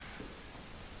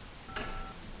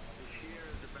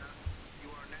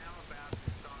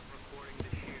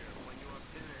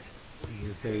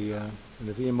There's an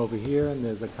Nevi'im over here, and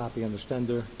there's a copy on the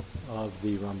stender of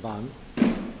the Ramban.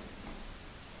 It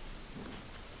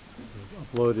was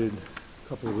uploaded a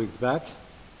couple of weeks back.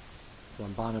 It's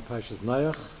Ramban and Parshas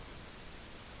Noach.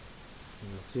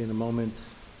 And you'll see in a moment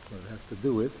what it has to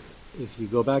do with. If you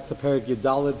go back to Perek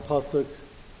Yudalid Pasuk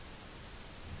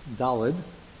Dalid,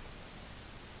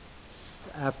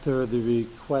 after the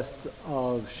request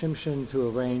of Shimshon to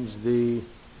arrange the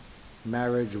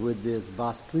marriage with this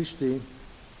Bas Plishti,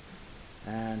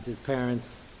 and his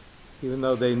parents, even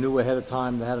though they knew ahead of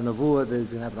time they had a nevuah, they was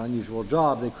going to have an unusual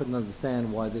job, they couldn't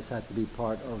understand why this had to be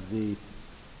part of the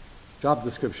job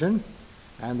description.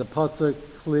 And the pasuk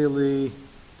clearly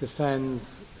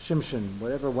defends Shimshon.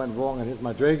 Whatever went wrong in his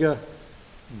madrega,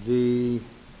 the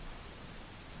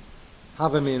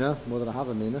Havamina, more than a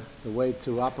Havamina, the way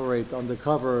to operate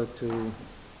undercover, to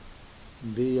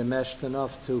be enmeshed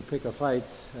enough to pick a fight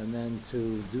and then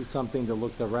to do something that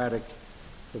looked erratic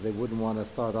so they wouldn't want to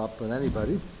start up with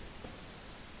anybody.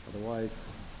 Otherwise,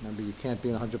 remember, you can't be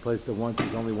in 100 places at once,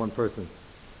 there's only one person.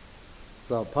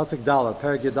 So, Pasuk Dalad,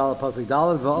 Perek Yudalid, Pasuk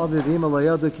Dalad, Va'aviv ima lo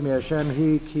yadu ki mi Hashem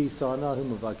hi ki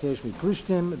sa'anahu mavakesh mi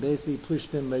plishtim, basically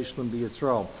plishtim meishlim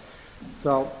b'Yisrael.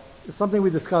 So, it's something we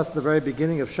discussed at the very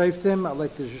beginning of Shoftim. I'd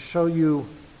like to just show you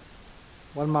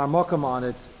one marmokam on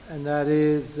it, and that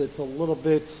is, it's a little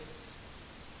bit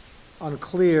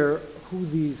unclear who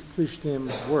these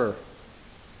plishtim were.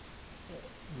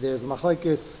 There's a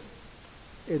machlekes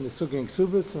in the Sugi and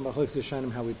Ksubas, and machlekes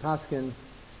Yeshanim how we paskin.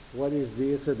 What is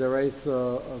the Issa Dereisa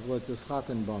of what is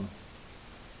Chaten Bam?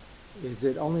 Is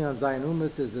it only on Zayin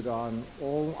Umas? Is it on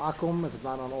all Akum? If it's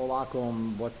not on all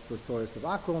Akum, what's the source of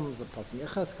Akum? Is it Pasim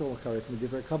Yecheskel, Karis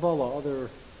Medivre Kabbalah, other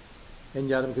in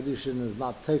Yadam Kedushin is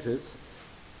not Tefis.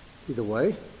 Either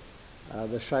way,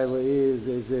 the Shaila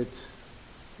is it,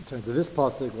 in terms of this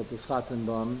pasuk, what is Chaten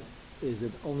Bam, is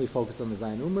it only focused on the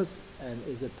Zayin Umas? And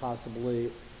is it possibly,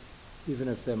 even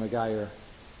if they're Magayer,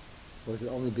 was it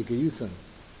only B'Gayusin?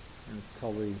 And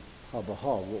totally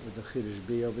ha-bah-ha, what would the Chiddush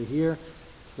be over here?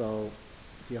 So,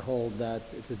 if you hold that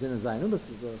it's a din of Zayin Umas,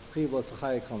 it's a Chiyuv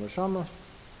L'Sachayik Kol Neshama.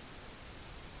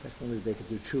 Technically, they could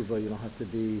do tshuva, you don't have to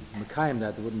be Mekayim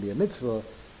that, there wouldn't be a mitzvah.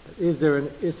 But is there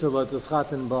an Issa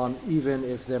L'Tischaten Bam, even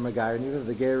if they're Magayer, and even if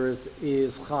the Geras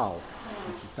is Chal,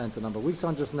 which we spent a number of weeks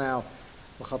on just now?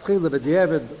 L'Chatchila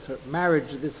B'Di'evid, for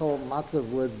marriage, this whole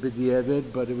matzav was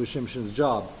B'Di'evid, but it was Shimshon's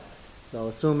job. So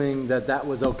assuming that that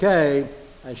was okay,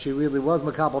 and she really was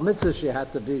Makabal Mitzvah, she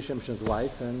had to be Shimshon's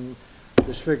wife, and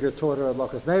the Shviger taught her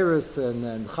Lokas Neiris,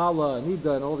 and Chala, and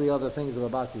Ida, and all the other things of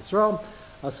Abbas Yisrael.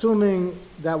 Assuming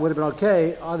that would have been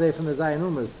okay, are they from the Zayin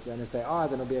Umas? And if they are,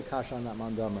 then it'll be a kasha on that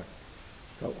Mandamer.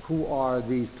 So who are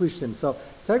these Plishtim? So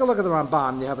take a look at the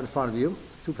Ramban you have in front of you.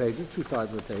 It's 2 pages, 2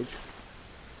 sides of the page.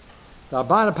 The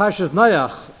Ramban in Parshas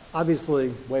Noach,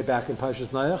 obviously way back in Parshas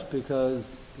Noach,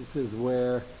 because this is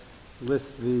where it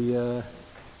lists the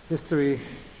history,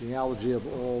 genealogy of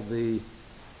all the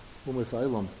Umas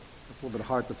Olam. It's a little bit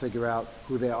hard to figure out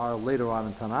who they are later on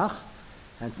in Tanakh,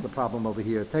 hence the problem over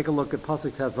here. Take a look at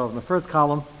Pasuk Tezvav in the first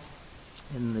column,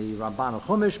 in the Ramban of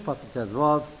Chumash, Pasuk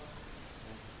Tezvav.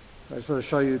 So I just want to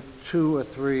show you 2 or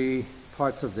 3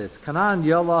 parts of this. Canaan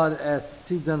Yolad es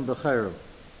Tzidon B'cheru.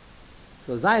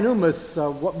 So Zayin Umas,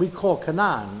 what we call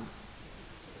Canaan,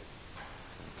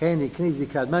 Keni, Knizi,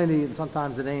 Kadmoni, and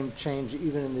sometimes the name change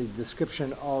even in the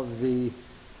description of the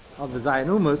Zayin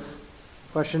Umas.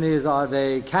 Question is, are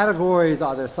they categories?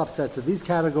 Are there subsets of these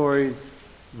categories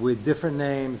with different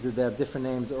names? Did they have different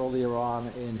names earlier on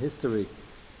in history?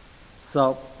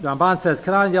 So the Ramban says,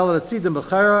 Canaan Yelad Tzidim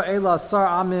B'chera, Ela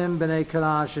Sar Amim B'nei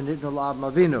Canaan Shenitnu L'Ab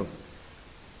Mavinu.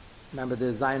 Remember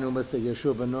the Zayin Umas that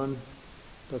Yeshua ben Nun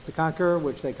was to conquer,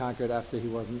 which they conquered after he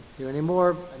wasn't here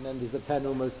anymore. And then there's the 10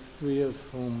 Umas, 3 of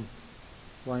whom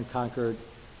weren't conquered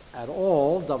at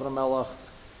all. David HaMelech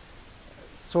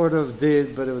sort of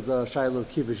did, but it was a Shiloh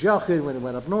Kibush Yachid when he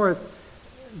went up north.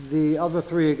 The other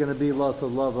 3 are going to be Los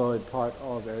of Lovod, part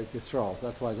of Eretz Yisrael. So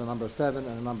that's why it's a number 7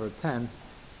 and a number 10.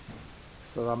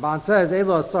 So Ramban says,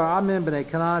 Elo Asar Amim B'nei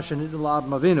Canaan Shenitnu L'Ab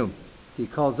Mavinu. He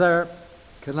calls there,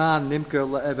 Canaan Nimker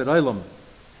Le'Eved Olam.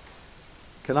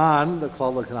 Canaan, the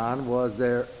Klal of Canaan, was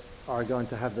there are going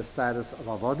to have the status of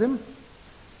Avodim,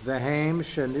 Vehem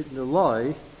Shenitnu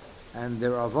Loi, and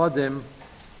their Avodim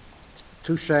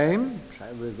to Shem.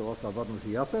 Shem is also Avodim with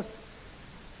Yafis.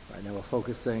 Right now we're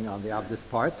focusing on the Avdis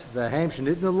part. Vehem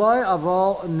Shenitnu Loi,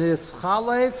 Aval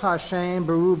Nischalef Hashem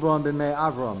Berubon B'mei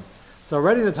Avram. So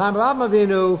already in the time of Avraham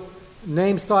Avinu,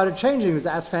 names started changing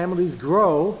as families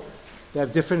grow. They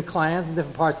have different clans and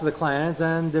different parts of the clans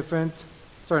and different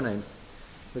surnames.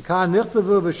 The Kan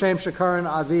Nichtavu B'Shem Shekaran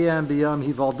Aviyam B'Yam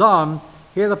Hivaldam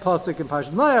Here the pasuk in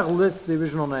Parshas Noach lists the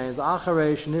original names.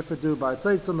 Acharesh, Nifradu,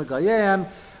 Bartzeisim, Megayim.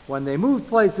 When they moved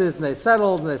places and they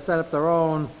settled and they set up their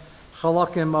own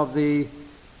halakim of the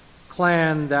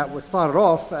clan that was started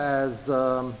off as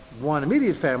one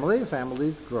immediate family.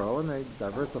 Families grow and they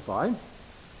diversify.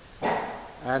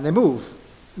 And they move.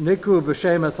 Nikru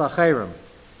b'shemas acherim.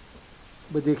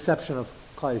 With the exception of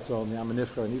Klal Yisrael and the Am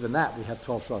HaNifcher, and even that we have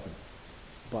 12 shvatim.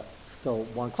 But still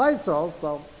one Klal Yisrael,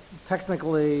 so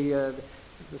technically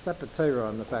it's a separate Torah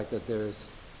on the fact that there's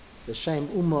the Shem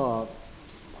Ummah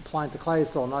applying to Klal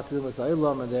Yisrael, not to do with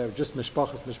Za'ilam, and they're just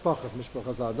Mishpachas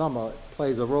Adama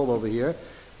plays a role over here.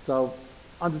 So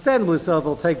understandably so,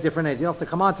 they'll take different names. You don't have to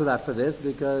come on to that for this,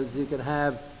 because you can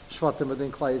have Shvatim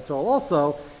within Klal Yisrael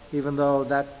also, even though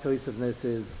that cohesiveness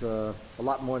is a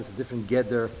lot more, it's a different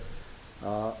Geder,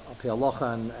 Api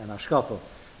Halacha and Ashkafa.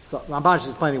 So Ramban is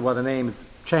explaining why the names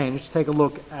changed. Take a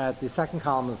look at the second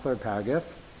column of the third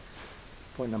paragraph.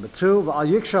 Point number 2. V'al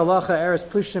yiksha Halacha eres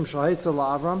plishtim shahitza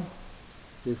la'avram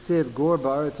v'siv gor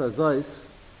ba'aretz hazais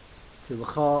ki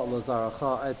l'cha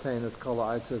l'zaracha etein es kol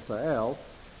ha'aretz Yisrael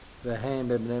v'heim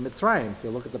b'bnei Mitzrayim. So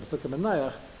you look at the Pesukim in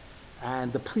Noach,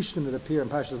 and the plishtim that appear in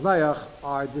Parshas Noach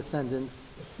are descendants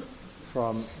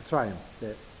from Mitzrayim.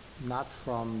 They're not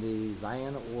from the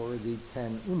Zion or the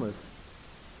 10 Umas.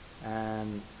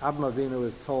 And Avraham Avinu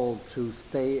is told to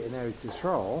stay in Eretz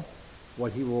Yisrael,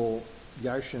 what he will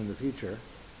yarshin in the future,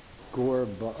 Gor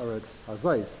Ba'aretz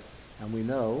Hazais. And we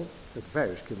know, it's a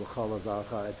Ferish, Ki B'chal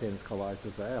Hazarcha Etein Es Kol Ha'aretz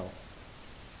Yisrael.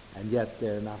 And yet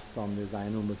they're not from the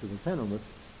Zion Umas or the 10 Umas.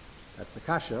 That's the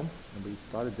Kasha, and we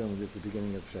started dealing with this at the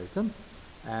beginning of Shaitim.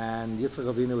 And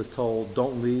Yitzchak Avinu was told,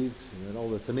 don't leave, you're an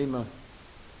older Tamima,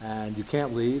 and you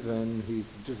can't leave, and he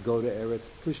just go to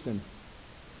Eretz Plishtim.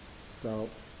 So,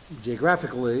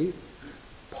 geographically,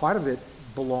 part of it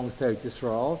belongs to Eretz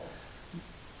Yisrael.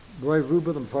 Roy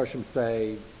Ruba, the Mepharshim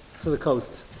say, to the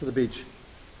coast, to the beach,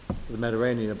 to the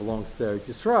Mediterranean, it belongs to Eretz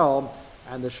Yisrael,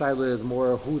 and the Shaila is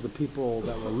more who the people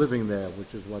that were living there,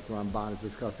 which is what the Ramban is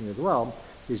discussing as well.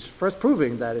 So he's first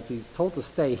proving that if he's told to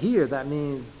stay here, that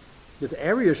means this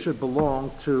area should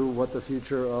belong to what the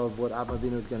future of what Avraham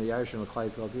Avinu is going to yarshin, what Klal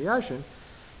Yisrael is going to yarshin.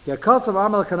 Yakasav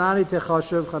Amal Kanani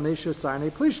Techashav Chamesha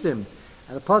Sarnei Plishtim.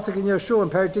 And the pasuk in Yeshua in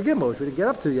Perek Gimel, which we didn't get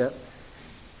up to yet.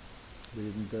 We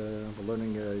didn't, we're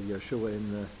learning Yeshua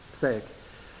in Pesach,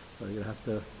 so you're going to have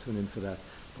to tune in for that.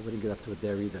 But we didn't get up to it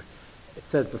there either. It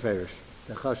says Beferish,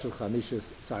 Techashav Chamesha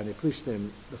Sarnei Plishtim,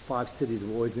 the 5 cities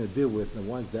we're always going to deal with, and the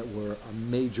ones that were a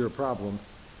major problem.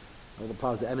 All the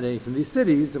problems emanating from these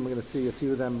cities, and we're going to see a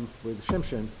few of them with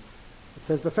Shimshon. It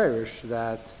says Beferish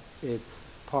that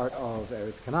it's part of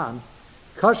Eretz Canaan.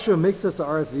 Kashu mixes the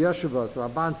earth v'yashuvos. The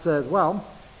Ramban says, well,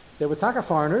 they were Taka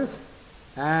foreigners,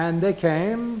 and they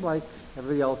came like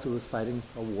everybody else who was fighting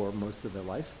a war most of their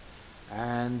life,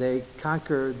 and they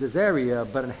conquered this area,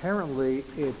 but inherently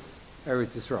it's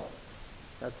Eretz Yisrael.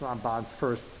 That's Ramban's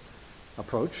first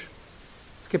approach.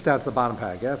 Skip down to the bottom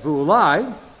paragraph.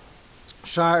 V'ulai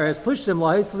shar es plishtim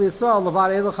lahitz l'Yisrael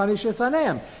levad elu chanishes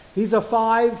aneim. These are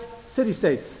 5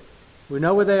 city-states. We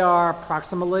know where they are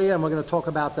approximately, and we're going to talk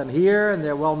about them here, and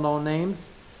they're well-known names.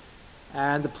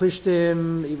 And the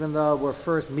Plishtim, even though we're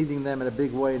first meeting them in a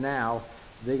big way now,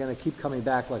 they're going to keep coming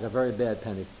back like a very bad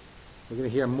penny. We're going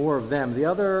to hear more of them. The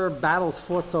other battles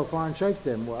fought so far in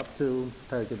Shoftim, we're up to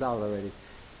Perek Yudaled already.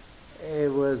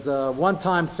 It was a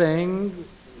one-time thing,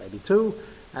 maybe 2,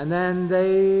 and then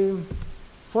they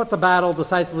fought the battle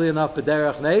decisively enough,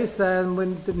 B'derech Neis, and we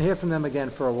didn't hear from them again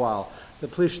for a while. The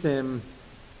Plishtim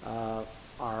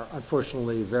are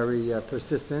unfortunately very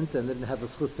persistent and didn't have the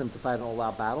schusim to fight an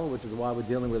all-out battle, which is why we're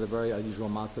dealing with a very unusual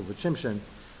matzav with Shimshon,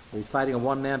 where he's fighting a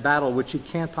one-man battle, which he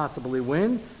can't possibly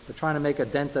win, but trying to make a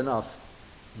dent enough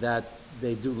that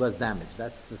they do less damage.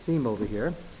 That's the theme over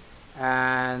here.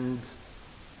 And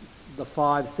the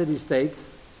 5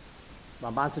 city-states,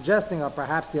 Ramban suggesting, are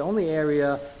perhaps the only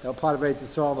area that were part of Eretz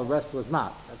Yisrael and the rest was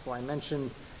not. That's why I mentioned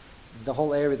the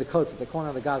whole area, the coast, what they call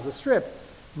now the Gaza Strip.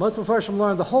 Most Mepharshim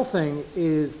learned the whole thing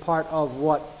is part of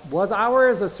what was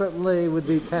ours, or certainly would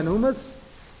be 10 Umas,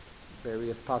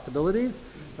 various possibilities.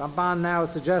 Ramban now is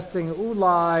suggesting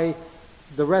Ulai,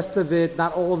 the rest of it,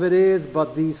 not all of it is,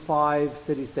 but these 5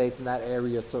 city-states in that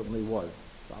area certainly was.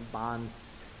 Ramban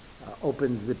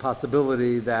opens the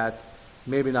possibility that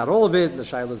maybe not all of it, and the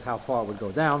shaila is how far it would go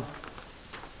down.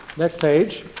 Next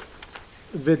page.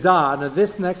 Vidah. Now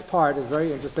this next part is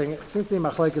very interesting. It seems to be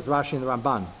Machlekes Rashi and the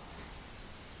Ramban.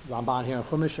 Ramban here in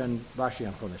Chumash and Rashi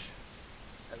on Chumash.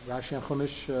 Rashi on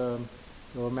Chumash,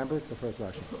 you'll remember, it's the first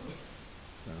Rashi.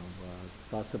 So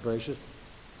it's not separacious.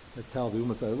 To tell the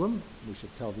Umas Olam, we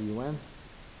should tell the UN.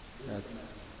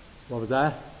 What was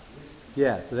that?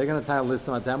 Yeah, so they're going to tie a list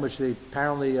on them, which they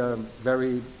apparently are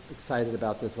very excited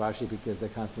about this Rashi because they're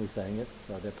constantly saying it,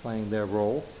 so they're playing their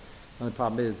role. The only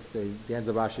problem is, the end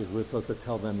of Rashi is we're supposed to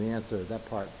tell them the answer. That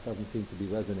part doesn't seem to be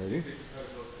resonating.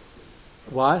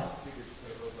 What?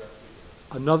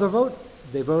 Another vote?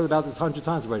 They voted about this 100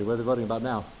 times already. What are they voting about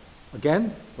now?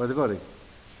 Again? What are they voting?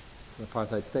 It's an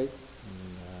apartheid state.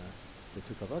 And, they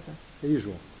took over. Okay, the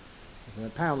usual. And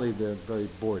apparently they're very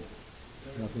bored.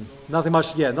 Nothing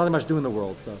much doing in the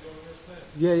world. So,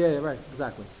 yeah, right,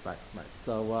 exactly, right.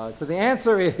 So, so the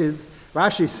answer is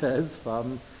Rashi says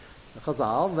from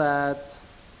Chazal that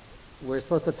we're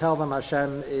supposed to tell them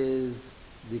Hashem is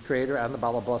the creator and the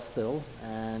Balabas still,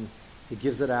 and He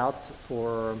gives it out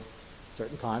for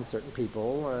certain times, certain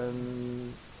people,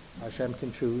 and Hashem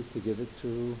can choose to give it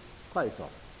to Klal Yisrael.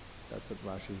 That's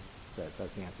what Rashi says.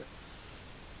 That's the answer.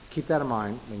 Keep that in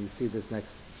mind when you see this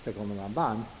next shtickle in the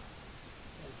Ramban.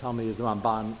 Tell me, is the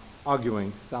Ramban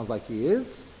arguing? Sounds like he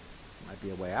is. Might be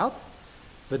a way out.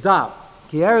 V'da,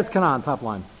 ki eretz Canaan, top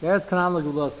line. Eretz Canaan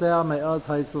l'guloseh me'oz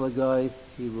ha'isel l'goy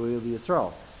hiruy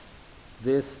l'Yisrael.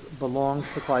 This belonged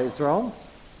to Klal Yisrael.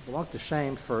 Belonged to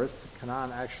Shem first.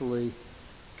 Canaan actually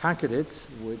conquered it,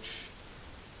 which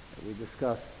we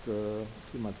discussed a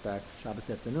few months back, Shabbos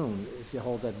afternoon. If you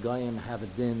hold that Goyim have a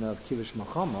din of Kivush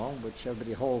Melchama, which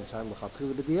everybody holds,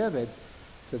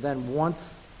 so then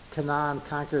once Canaan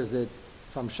conquers it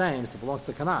from Shem, so it belongs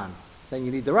to Canaan. Then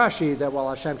you need the Rashi that while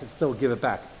Hashem can still give it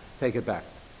back, take it back.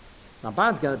 Now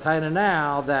Ban's going to tell you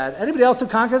now that anybody else who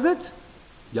conquers it,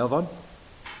 Yavon,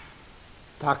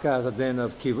 Taka is a din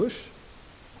of Kivush,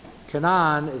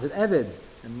 Canaan is an Eved,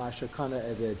 and Masha Kana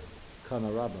Eved, Kana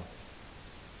Rabba.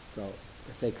 So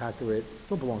if they conquer it, it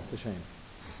still belongs to Shem.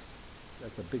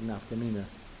 That's a big nafkamina.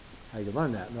 How you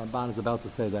learn that? Ramban is about to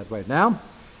say that right now.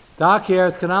 It's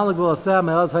ours.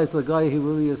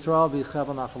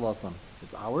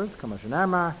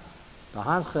 Kamashanamar.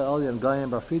 Bahanche Elyon Goyim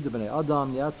Barfidu b'nei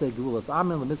Adam Yatzei Gevulas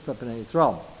Amin l'Mitzpah b'nei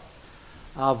Yisrael.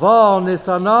 Avol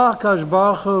Nisana Kadosh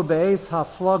Baruch Hu be'es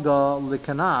haflaga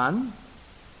l'Kanan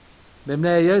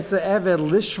b'nei Yosef Eved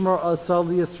lishmor asal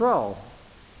Yisrael.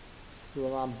 So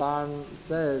Ramban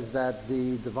says that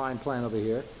the divine plan over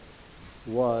here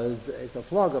was it's a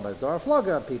flogga, by Dara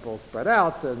flogga, people spread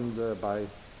out and by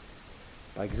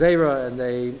Gzeira, and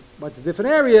they went to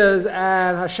different areas,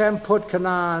 and Hashem put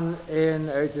Canaan in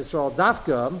Eretz Yisrael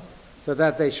Dafka so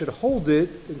that they should hold it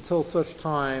until such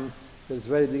time that it's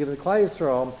ready to give it to Klal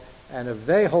Yisrael, and if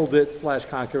they hold it /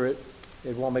 conquer it,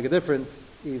 it won't make a difference,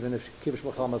 even if Kivush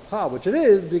Melchama is Chal, which it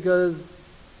is, because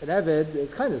an Eved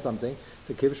is kind of something.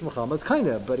 So Kivush Melchama is kind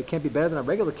of, but it can't be better than a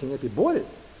regular king if he bought it.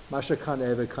 Masha Kana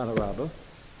Eved Kana Rabba.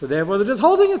 So therefore they're just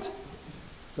holding it.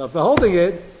 So if they're holding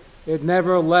it, it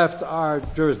never left our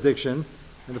jurisdiction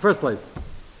in the first place.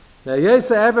 Now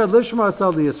Yesa Eved Lishma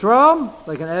Sal Yisrael,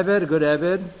 like an Eved, a good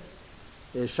Eved,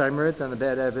 is Shemrit, and a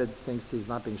bad Eved thinks he's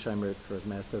not being Shemrit for his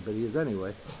master, but he is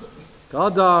anyway.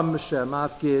 Gadam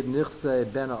Shemafkid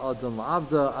Nichse Ben Adam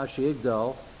La'avda Ashi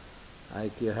Yigdal.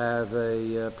 Like you have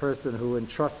a person who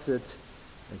entrusts it,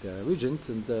 like a regent,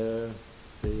 and the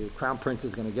crown prince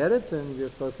is going to get it, and you're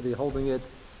supposed to be holding it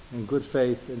in good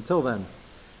faith until then.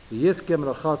 The Yiskim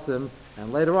and Chasim,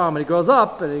 and later on when he grows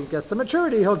up and he gets to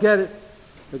maturity, he'll get it.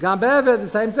 The Gam Be'eved, the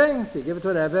same thing. So you give it to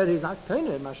an Eved, he's not paying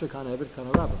it. Masha Kana Eved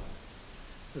Kana Rabba.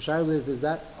 The Shaila is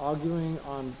that arguing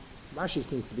on, Rashi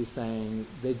seems to be saying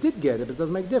they did get it, but it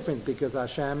doesn't make a difference because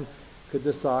Hashem could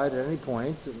decide at any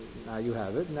point, now you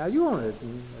have it, now you own it,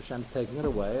 and Hashem's taking it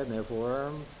away, and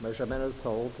therefore Moshe Rabbeinu is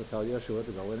told to tell Yeshua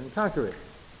to go in and conquer it.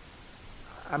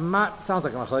 Sounds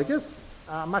like a machlekes.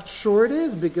 I'm not sure it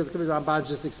is, because Ramban is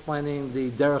just explaining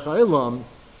the Derech HaOlam,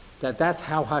 that's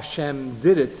how Hashem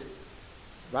did it.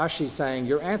 Rashi is saying,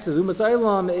 your answer to Umas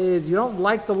Olam is, you don't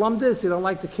like the Lumdis, you don't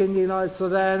like the king, so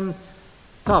then,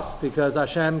 tough, because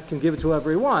Hashem can give it to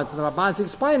whoever he wants. And the Ramban is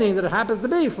explaining that it happens to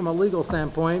be, from a legal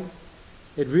standpoint,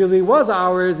 it really was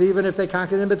ours, even if they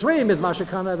conquered in between. Mizmasha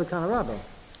Kana Eved Rabba.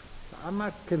 I'm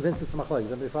not convinced it's machlokes.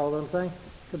 Does everybody follow what I'm saying?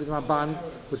 Could be the Ramban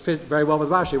would fit very well with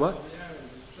Rashi. What?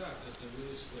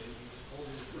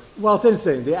 Well, it's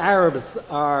interesting. The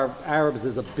Arabs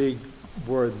is a big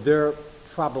word. They're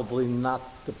probably not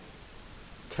the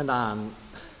Canaan.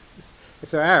 If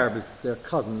they're Arabs, they're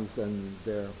cousins, and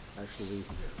they're actually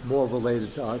more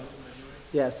related to us.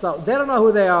 Yeah, so they don't know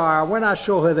who they are. We're not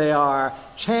sure who they are.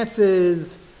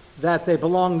 Chances that they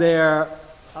belong there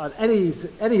on any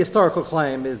historical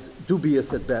claim is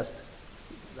dubious at best.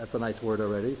 That's a nice word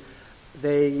already.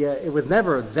 It was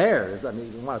never theirs. I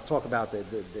mean, you want to talk about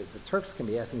the Turks can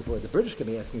be asking for it, the British can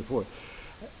be asking for it.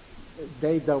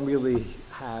 They don't really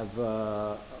have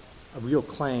a real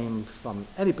claim from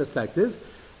any perspective,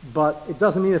 but it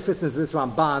doesn't mean it fits into this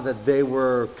Ramban that they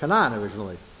were Canaan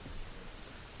originally.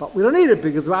 But we don't need it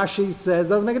because Rashi says it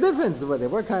doesn't make a difference whether they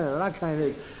were kind of or not kind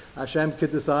of. Hashem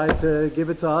could decide to give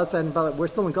it to us, but we're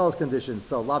still in Galus conditions,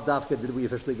 so Lav Dafka did we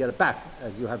officially get it back,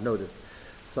 as you have noticed.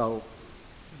 So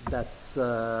that's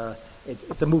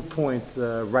it's a moot point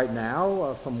right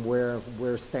now from where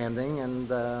we're standing, and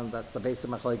that's the basic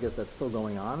machlekes that's still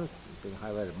going on. It's being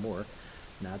highlighted more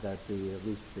now that at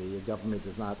least the government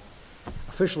is not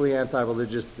officially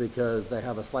anti-religious because they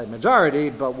have a slight majority,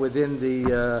 but within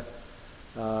the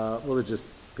religious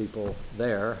people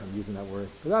there, I'm using that word,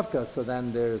 Pedavka, so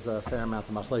then there's a fair amount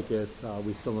of machlekes,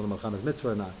 we still in the Melchamas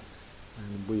Mitzvah or not?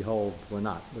 And we hold we're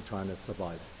not. We're trying to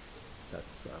survive.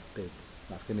 That's big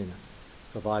nafkamina.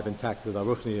 Survive intact with our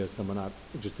ruchnius, and we're not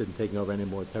interested in taking over any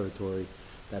more territory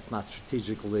that's not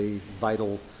strategically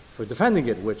vital for defending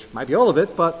it, which might be all of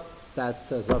it, but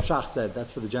that's, as Rav Shach said,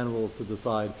 that's for the generals to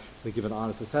decide. They give an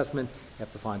honest assessment. You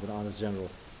have to find an honest general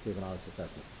to give an honest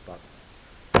assessment. But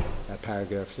that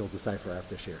paragraph you'll decipher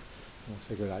after Shir. We'll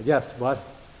figure it out. Yes, what?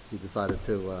 You decided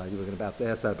to, you were about to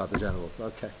ask that about the generals.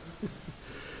 Okay.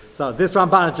 So this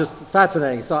Ramban is just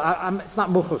fascinating. So it's not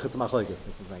muchach, it's machlokes.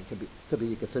 It could be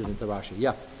you could fit it into Rashi.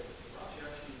 Yeah.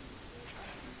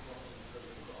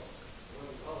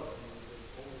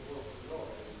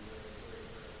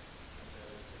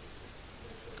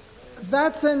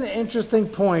 That's an interesting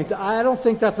point. I don't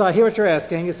think that's what I hear what you're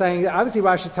asking. You're saying, obviously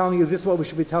Rashi is telling you this is what we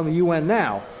should be telling the UN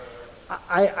now.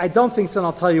 I don't think so, and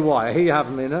I'll tell you why. Here you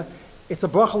have Mina. It's a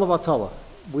brachal of Atala.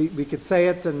 We could say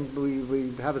it, and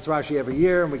we have this Rashi every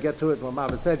year, and we get to it, and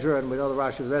we know the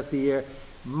Rashi for the rest of the year.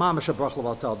 Mamash a brachal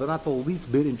of Atala. They're not the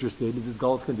least bit interested in these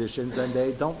God's conditions, and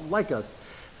they don't like us.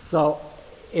 So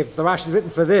if the Rashi is written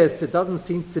for this, it doesn't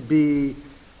seem to be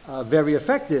very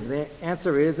effective. The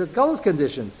answer is it's Galus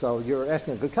conditions. So you're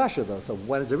asking a good kasha though. So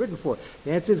when is it written for?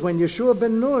 The answer is when Yeshua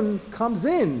ben Nun comes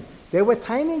in. They were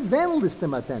tiny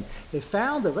vandalism. They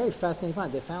found a very fascinating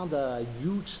find. They found a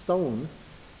huge stone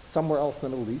somewhere else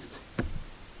in the Middle East,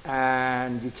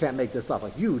 and you can't make this up.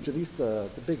 Like huge, at least the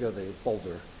bigger the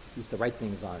boulder, used to write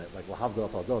things on it. Like Lahavdol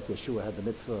Taldot, Yeshua had the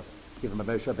mitzvah, give him a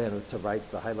Moshe Rabbeinu to write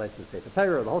the highlights of the Sefer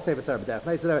Torah, the whole Sefer Torah,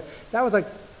 that was like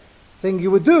thing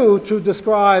you would do to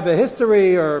describe a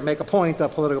history or make a point, a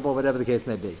political, whatever the case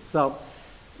may be. So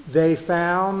they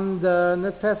found in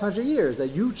this past 100 years a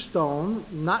huge stone,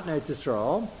 not in Eretz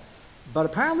Yisrael, but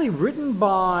apparently written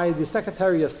by the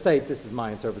Secretary of State, this is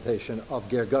my interpretation, of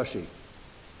Gergoshi.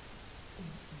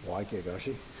 Why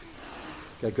Gergoshi?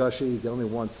 Gergoshi, the only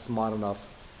one smart enough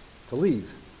to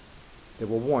leave. They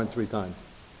were warned 3 times.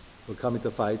 We're coming to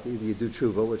fight. Either you do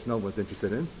tshuva, which no one's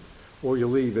interested in, or you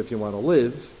leave if you want to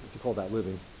live, if you call that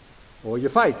living, or you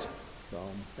fight. So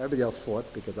everybody else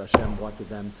fought because Hashem wanted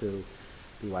them to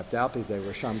be wiped out because they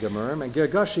were Sham Gemurim, and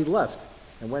Gergoshi left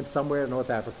and went somewhere in North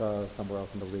Africa, somewhere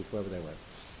else in the Middle East, wherever they went.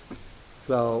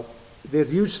 So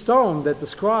there's a huge stone that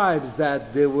describes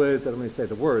that there was, I don't want to say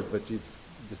the words, but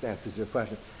this answers your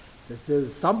question. It says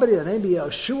there's somebody that named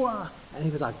Yeshua, and he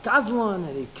was a Gazlan,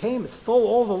 and he came and stole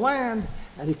all the land,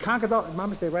 and he conquered all,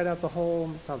 Mamish, they write out the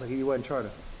whole, it sounds like a UN charter.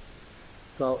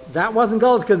 So that wasn't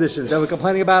God's conditions. They were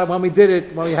complaining about it when we did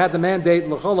it, when we had the mandate,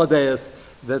 L'chol Hadeis,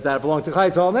 that belonged to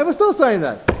Chayzal, and they were still saying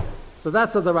that. So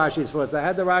that's what the Rashi is for us. They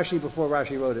had the Rashi before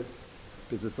Rashi wrote it,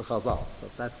 because it's a Chazal. So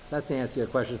that's the answer to your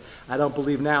question. I don't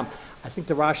believe now. I think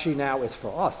the Rashi now is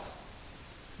for us,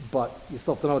 but you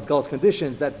still have to know it's God's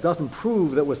conditions. That doesn't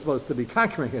prove that we're supposed to be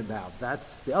conquering it now.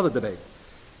 That's the other debate.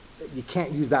 You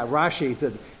can't use that Rashi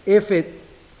to, if it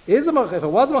was a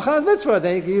Mechanas Mitzvah,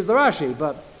 then you can use the Rashi,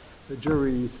 but the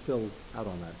jury is still out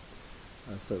on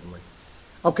that, certainly.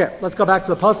 Okay, let's go back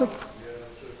to the pasuk.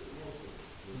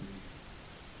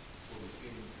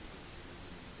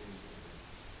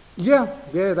 Yeah,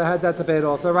 they had that debate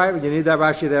also, right? You need that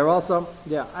Rashi there also.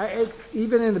 Yeah,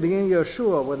 even in the beginning of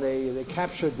Yeshua, when they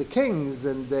captured the kings,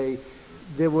 and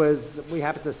we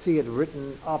happened to see it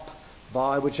written up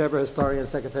by whichever historian,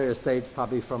 Secretary of State,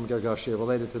 probably from Gergoshi,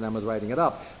 related to them, was writing it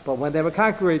up. But when they were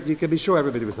conquered, you could be sure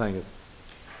everybody was saying it.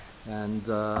 And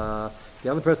the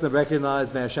only person that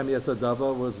recognized Me'ashem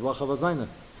Yesadava was Rachav Azayna,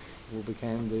 who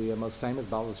became the most famous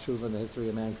Baal Tshuva in the history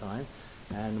of mankind,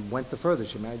 and went the further.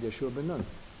 She married Yeshua ben Nun.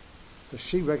 So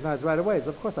she recognized right away. So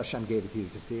of course Hashem gave it to you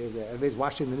to see it. Everybody's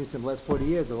watching the news in the last 40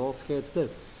 years. They're all scared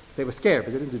stiff. They were scared,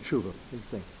 but they didn't do tshuva. Here's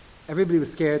the thing. Everybody was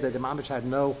scared that the Mamish had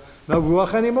no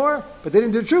ruach anymore, but they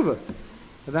didn't do tshuva.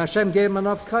 And then Hashem gave them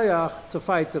enough kayach to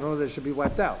fight in order they should be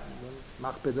wiped out.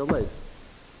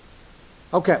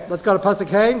 Okay, let's go to Pasuk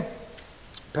Hey.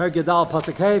 Perek Yadal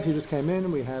Pasuk Hey. If you just came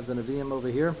in, we have the Nevi'im over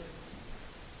here.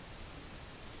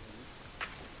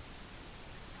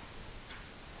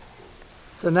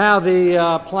 So now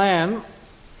the plan,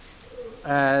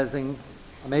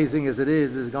 amazing as it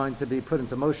is going to be put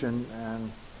into motion.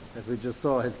 And as we just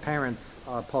saw, his parents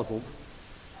are puzzled.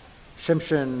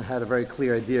 Shimshon had a very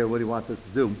clear idea what he wanted to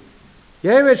do.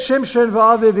 Yered Shimshon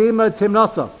v'aviv ima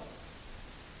timnasa.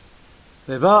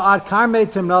 V'va ad karmei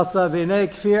timnasa v'nei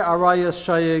kfir arayas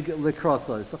shayig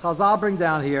likrosa. So Chazal bring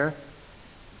down here,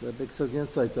 it's a big sugya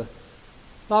insight.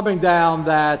 I'll bring down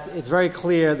that it's very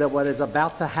clear that what is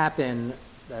about to happen,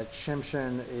 that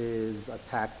Shimshon is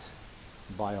attacked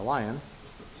by a lion.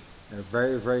 There are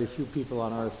very, very few people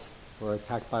on earth who are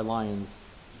attacked by lions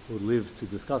who live to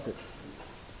discuss it.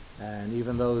 And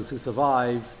even those who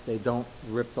survive, they don't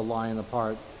rip the lion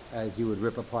apart as you would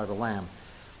rip apart a lamb.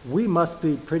 We must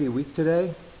be pretty weak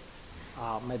today.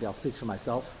 Maybe I'll speak for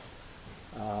myself.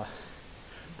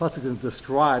 Pasuk is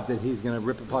described that he's going to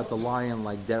rip apart the lion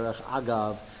like derech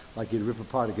agav, like you'd rip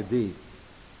apart a gedi.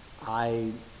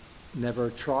 I never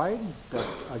tried, but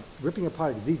ripping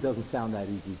apart a gedi doesn't sound that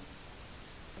easy.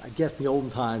 I guess in the olden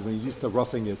times when you're used to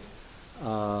roughing it,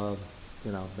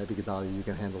 maybe Gedalia, you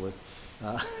can handle it.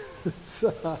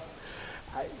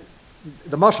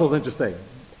 The muscle is interesting.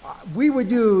 We would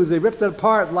use, they ripped it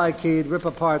apart like he'd rip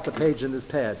apart the page in this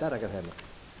pad. That I could handle.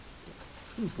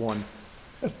 One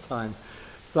time.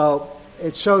 So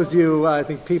it shows you, I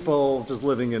think, people just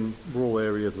living in rural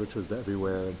areas, which was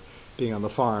everywhere, and being on the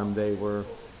farm, they were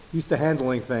used to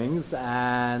handling things,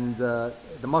 and the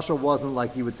muscle wasn't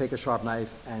like you would take a sharp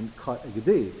knife and cut a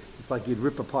gedi. It's like you'd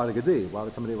rip apart a gedi. Why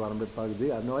would somebody want to rip apart a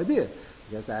gedi? I have no idea.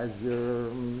 I guess as you're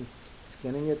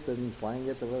skinning it and frying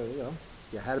it,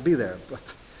 you had to be there.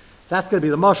 But that's going to be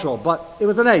the muscle. But it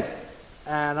was an ace,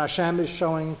 and Hashem is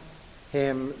showing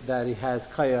him that he has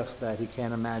kayach that he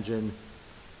can't imagine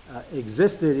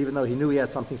existed, even though he knew he had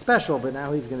something special, but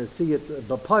now he's going to see it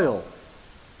b'poil.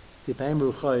 The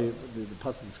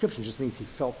pasuk's description just means he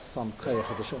felt some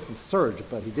kayach, some surge,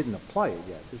 but he didn't apply it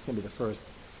yet. This is going to be the first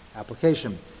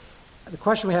application. The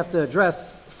question we have to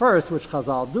address first, which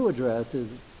Chazal do address, is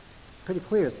pretty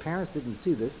clear. His parents didn't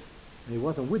see this, and he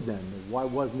wasn't with them. Why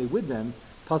wasn't he with them?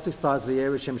 Pasuk starts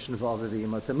v'yered Shimshon v'aviv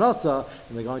ima timnasa,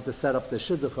 and they're going to set up the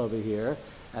shidduch over here.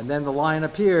 And then the lion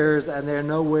appears, and they're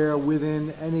nowhere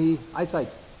within any eyesight.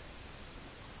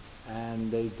 And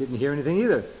they didn't hear anything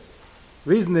either.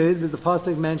 Reason is because the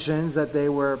pasuk mentions that they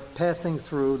were passing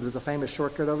through. There's a famous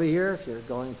shortcut over here if you're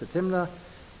going to Timnah,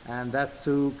 and that's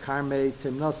to Karmei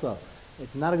Timnasa.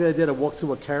 It's not a good idea to walk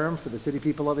through a kerem for the city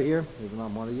people over here, even though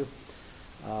I'm one of you,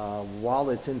 while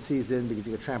it's in season, because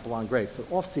you can trample on grapes. So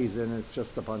off season, it's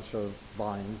just a bunch of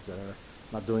vines that are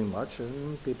not doing much,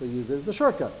 and people use it as a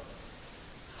shortcut.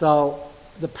 So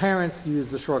the parents used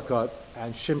the shortcut,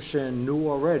 and Shimshon knew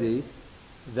already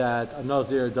that a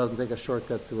Nazir doesn't take a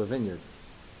shortcut to a vineyard.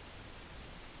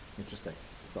 Interesting.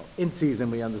 So in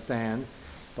season we understand,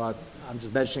 but I'm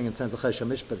just mentioning in terms of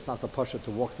Cheshamish, but it's not so pasha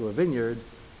to walk through a vineyard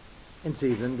in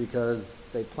season because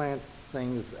they plant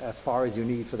things as far as you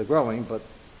need for the growing, but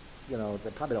they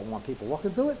probably don't want people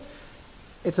walking through it.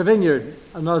 It's a vineyard.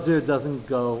 A Nazir doesn't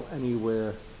go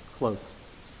anywhere close.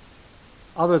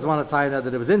 Others want to tie that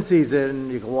it was in season,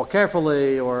 you can walk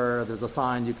carefully, or there's a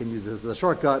sign you can use as a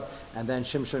shortcut, and then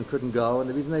Shimshon couldn't go. And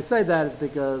the reason they say that is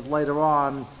because later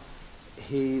on,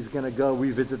 he's going to go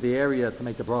revisit the area to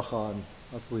make the bracha, and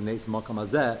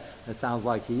it sounds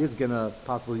like he is going to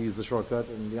possibly use the shortcut,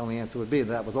 and the only answer would be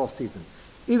that was off season.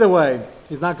 Either way,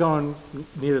 he's not going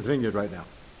near this vineyard right now.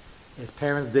 His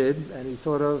parents did, and he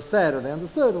sort of said, or they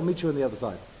understood, we'll meet you on the other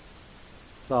side.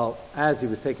 So as he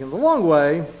was taking the long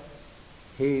way,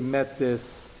 he met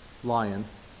this lion,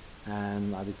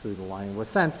 and obviously the lion was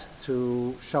sent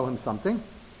to show him something.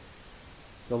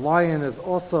 The lion is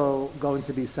also going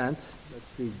to be sent.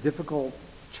 It's the difficult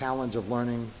challenge of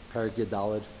learning Perek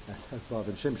Yudalid, as well as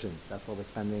Shimshon. That's why we're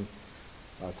spending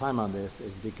our time on this,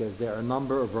 is because there are a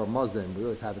number of ramazim. We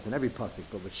always have this in every pasuk,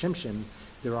 but with Shimshon,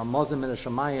 there are ramazim in the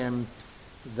Shemayim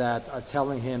that are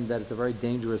telling him that it's a very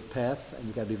dangerous path, and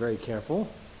you've got to be very careful.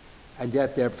 And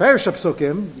yet they're Ferish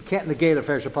Psukim. You can't negate a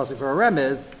Ferish Pasuk for a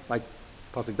Remez, like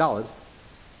Pasuk Daled,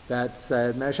 that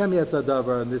said, Me'ashem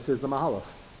Yetzadavar, and this is the Mahalach.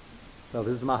 So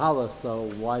this is the Mahalach,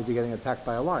 so why is he getting attacked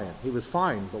by a lion? He was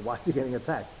fine, but why is he getting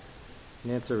attacked?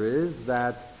 The answer is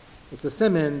that it's a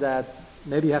siman that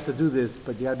maybe you have to do this,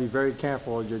 but you got to be very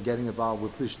careful. You're getting involved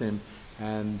with Plishtim,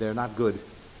 and they're not good.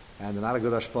 And they're not a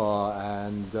good ashpa,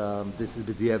 and this is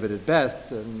b'diavad at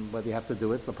best, and whether you have to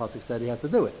do it, so the Pasuk said you have to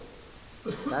do it.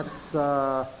 That's,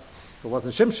 if it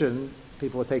wasn't Shimshon,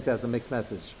 people would take that as a mixed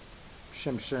message.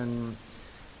 Shimshon,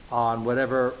 on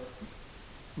whatever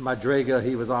madrega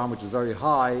he was on, which was very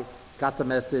high, got the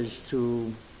message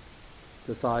to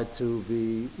decide to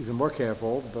be even more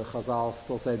careful, but Chazal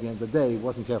still say at the end of the day he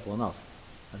wasn't careful enough.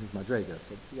 And he's Madrega.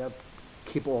 So you have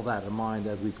to keep all that in mind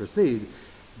as we proceed.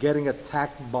 Getting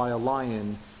attacked by a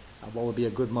lion, what would be a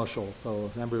good mushal? So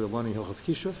remember we were learning Hilchos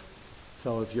Kishuf.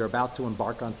 So if you're about to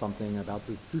embark on something, about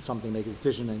to do something, make a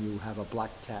decision, and you have a black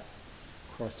cat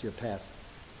cross your path,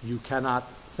 you cannot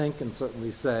think and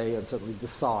certainly say and certainly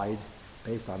decide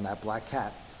based on that black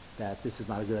cat that this is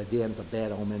not a good idea and it's a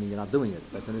bad omen and you're not doing it.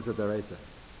 That's an Issa D'Oraisa.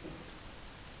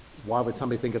 Why would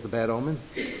somebody think it's a bad omen?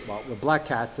 Well, with black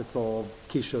cats, it's all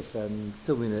kishuf and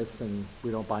silliness, and we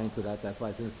don't buy into that. That's why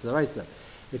it's an Issa D'Oraisa.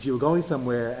 If you were going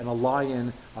somewhere and a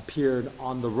lion appeared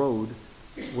on the road,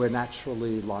 where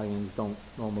naturally lions don't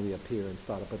normally appear and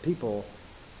start up at people,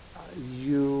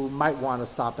 you might want to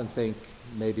stop and think,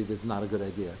 maybe this is not a good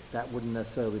idea. That wouldn't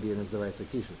necessarily be in his D'Oraisa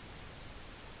Kishuf.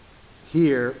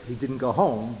 Here, he didn't go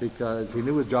home because he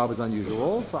knew his job was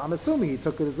unusual, so I'm assuming he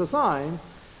took it as a sign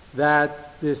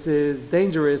that this is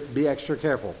dangerous, be extra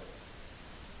careful.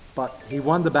 But he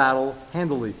won the battle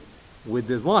handily with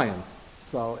this lion,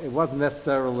 so it wasn't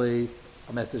necessarily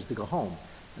a message to go home.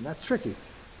 And that's tricky,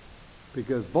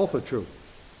 because both are true.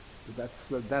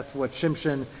 That's what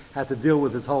Shimshon had to deal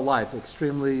with his whole life.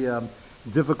 Extremely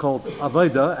difficult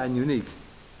avodah and unique.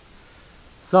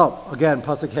 So again,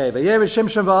 pasuk hey. Vayev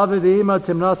Shimshon v'avi v'ima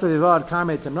timnasa v'vad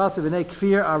karmei timnasa v'nei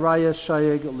kfir arayas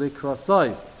shayeg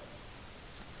likrasai.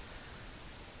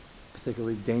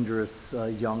 Particularly dangerous,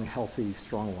 young, healthy,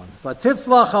 strong one.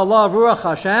 V'titzlach Allah ruach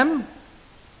Hashem.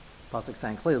 Pasuk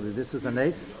saying clearly this was a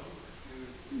nace.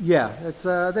 Yeah, it's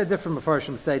they're different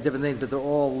Mefarshim say different things, but they're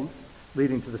all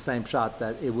leading to the same shot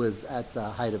that it was at the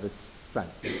height of its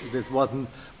strength. This wasn't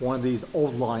one of these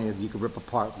old lions you could rip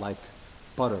apart like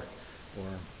butter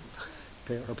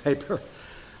or paper.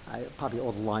 Probably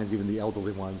all the lions, even the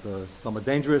elderly ones, are somewhat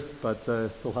dangerous, but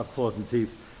still have claws and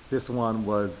teeth. This one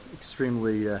was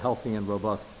extremely healthy and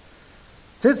robust.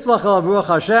 Titzlach al ruach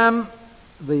Hashem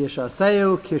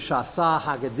v'yishaseu kishasa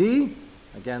hagadi.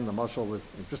 Again, the mashal was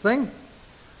interesting.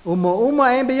 Uma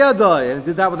ein biyadai, and he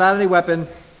did that without any weapon,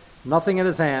 nothing in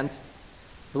his hand.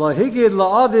 V'lohigid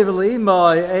la'aviv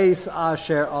l'imai eis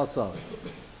asher asa.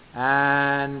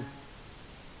 And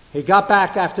he got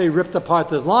back after he ripped apart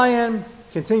this lion,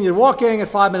 continued walking, and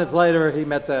 5 minutes later he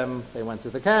met them. They went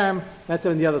through the camp, met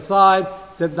them on the other side,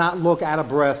 did not look out of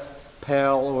breath,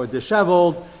 pale or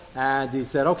disheveled, and he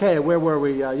said, okay, where were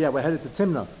we? We're headed to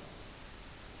Timnah.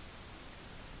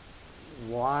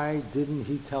 Why didn't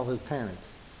he tell his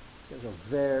parents? You guys are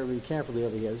very carefully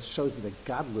over here. This shows you the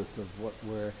godless of what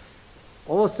we're...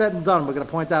 All is said and done, we're going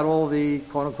to point out all the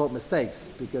quote-unquote mistakes,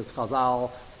 because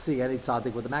Chazal see any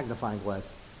tzaddik with a magnifying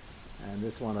glass. And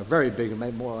this one, a very big,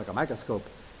 made more like a microscope.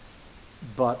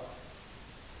 But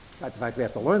the fact we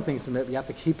have to learn things from it, we have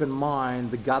to keep in mind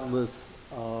the godless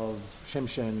of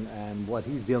Shimshon and what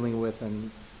he's dealing with and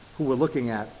who we're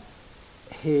looking at.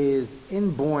 His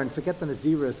inborn, forget the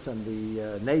Naziris and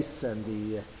the Nace and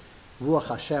the Ruach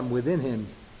Hashem within him,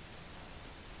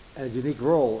 and his unique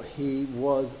role, he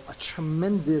was a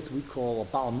tremendous, we call a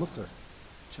Baal Musar,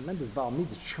 tremendous Baal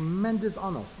Midas, tremendous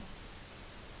honor.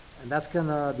 And that's going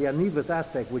to, the Anivas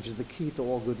aspect, which is the key to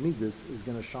all good Midas, is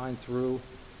going to shine through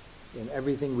in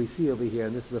everything we see over here.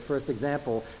 And this is the first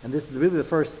example, and this is really the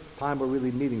first time we're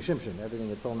really meeting Shimshon. Everything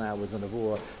until now was a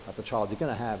Nevuah about the child you're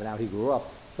going to have and how he grew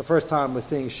up. It's the first time we're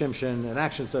seeing Shimshon in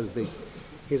action, so to speak.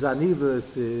 His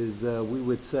Anivas is, we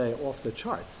would say, off the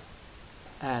charts.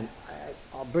 And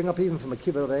I'll bring up even from a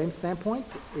Kibbutz Avayim standpoint,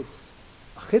 it's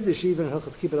a Chiddush even in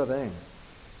Hilchos Kibbutz Avayim.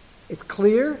 It's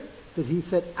clear that he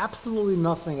said absolutely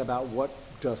nothing about what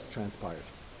just transpired.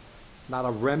 Not a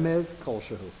remez kol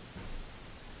shehu.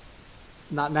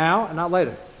 Not now and not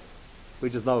later. We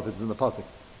just know if it's in the pasuk.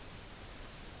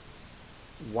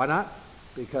 Why not?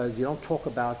 Because you don't talk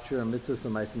about your mitzvahs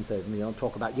and ma'asim tovim. You don't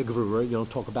talk about your gevurah. You don't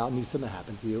talk about nisim that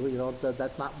happened to you. You know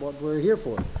that's not what we're here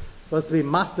for. It's supposed to be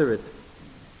master it.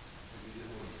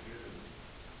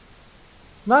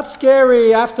 Not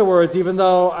scary afterwards, even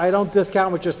though I don't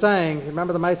discount what you're saying.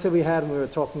 Remember the Maisa we had when we were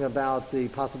talking about the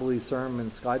possible Yisurim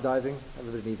and skydiving?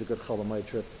 Everybody needs a good Cholamoy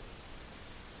trip.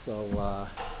 So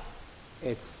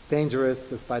it's dangerous,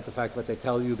 despite the fact that they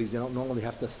tell you, because you don't normally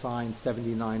have to sign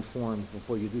 79 forms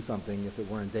before you do something if it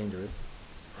weren't dangerous.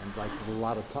 And like there's a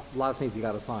lot of things you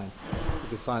got to sign.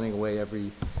 You're signing away every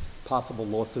possible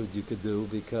lawsuit you could do,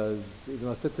 because even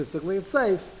though statistically it's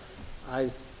safe,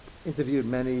 I interviewed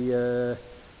many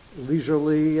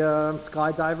leisurely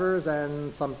skydivers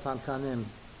and some sankanim,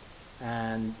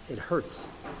 and it hurts.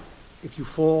 If you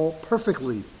fall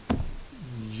perfectly,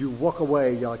 you walk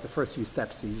away, you're like the first few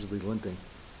steps, you're usually limping.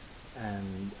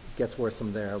 and gets worse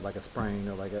from there, like a sprain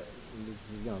or like a,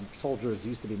 soldiers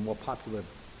used to be more popular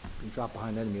being dropped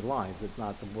behind enemy lines. It's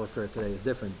not, the warfare today is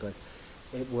different, but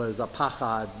it was a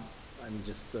pachad,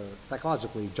 just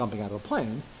psychologically jumping out of a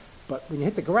plane. But when you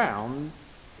hit the ground,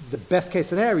 the best case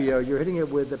scenario, you're hitting it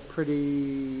with a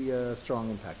pretty strong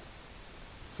impact.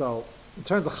 So in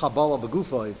terms of Chabala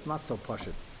Begufa, it's not so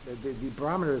pashut. The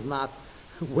barometer is not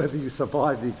whether you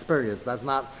survive the experience. That's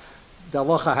not, the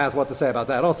halacha has what to say about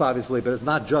that also, obviously, but it's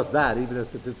not just that, even if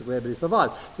statistically everybody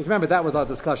survived. So remember, that was our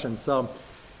discussion. So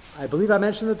I believe I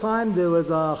mentioned at the time, there was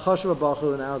a Chashuv Bachu,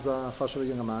 and now was a Chashuv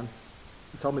Yungaman.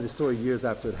 He told me the story years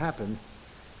after it happened,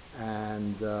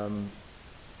 and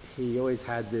he always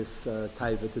had this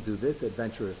taiva to do this,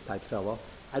 adventurous type fellow.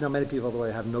 I know many people, by the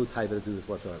way, have no taiva to do this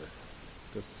whatsoever.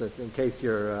 Just in case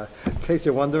you're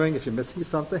wondering if you're missing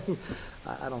something,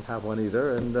 I don't have one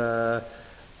either. And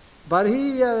but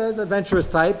he is an adventurous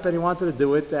type, and he wanted to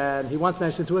do it. And he once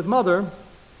mentioned to his mother,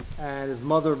 and his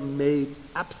mother made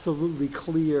absolutely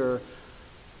clear,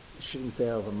 you shouldn't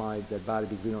say over my dead body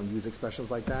because we don't use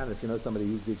expressions like that. If you know somebody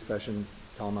used the expression,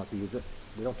 tell them not to use it.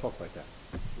 We don't talk like that.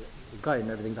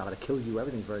 Everything's out to kill you.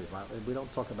 Everything's very violent. We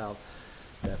don't talk about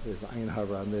that. There's ayin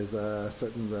hara, and there's a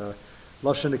certain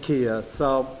lashon nakiya.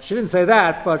 So she didn't say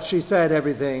that, but she said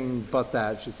everything but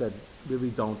that. She said, "Really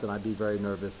don't," and I'd be very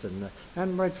nervous,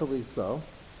 and rightfully so.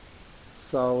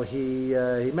 So he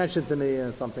mentioned to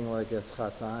me something like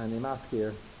eschata and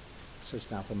imaskir. Should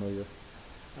sound familiar.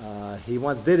 He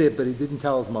once did it, but he didn't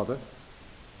tell his mother.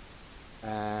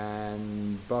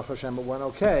 And Baruch Hashem, it went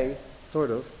okay,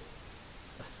 sort of.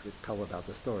 Tell about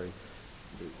the story.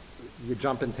 You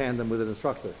jump in tandem with an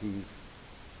instructor. He's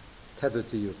tethered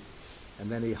to you.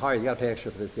 And then you got to pay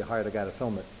extra for this. He hired a guy to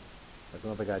film it. There's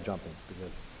another guy jumping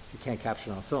because you can't capture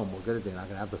it on film. What good is it? You're not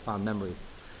going to have the fond memories.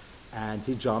 And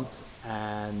he jumped,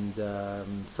 and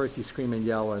first he scream and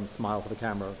yell and smile for the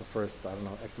camera. The first,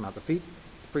 X amount of feet,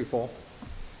 free fall.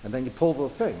 And then you pull the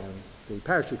thing, and the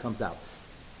parachute comes out,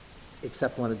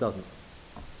 except when it doesn't.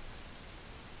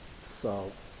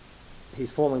 So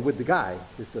he's falling with the guy.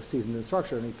 This is a seasoned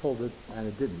instructor, and he pulled it, and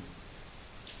it didn't.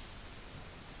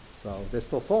 So they're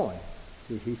still falling.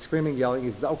 See, he's screaming, yelling.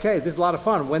 He says, "Okay, this is a lot of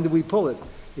fun. When did we pull it?"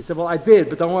 He said, "Well, I did,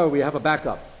 but don't worry, we have a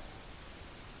backup."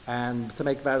 And to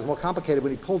make matters more complicated,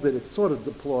 when he pulled it, it sort of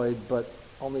deployed, but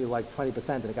only like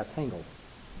 20%, and it got tangled.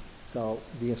 So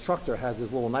the instructor has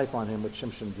this little knife on him, which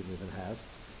Shimshon didn't even have.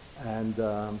 And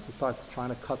he starts trying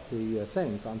to cut the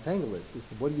thing to untangle it. He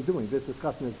said, "What are you doing? This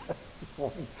disgusting is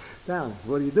falling down." Said,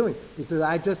 "What are you doing?" He said,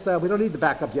 we don't need the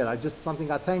backup yet. Something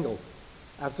got tangled."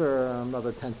 After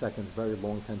another 10 seconds, very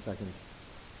long 10 seconds,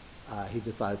 he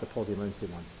decided to pull the emergency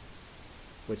one,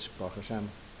 which, Baruch Hashem,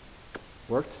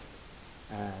 worked.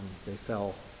 And they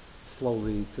fell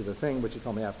slowly to the thing, which he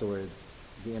told me afterwards,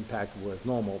 the impact was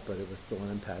normal, but it was still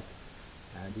an impact.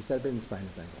 And he said it didn't sprain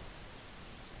his ankle.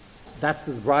 That's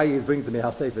the braya he's bringing to me,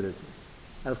 how safe it is.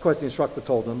 And of course the instructor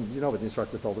told him, you know what the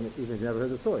instructor told him, even if you never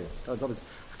heard the story. I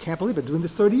can't believe it, doing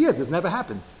this 30 years, this never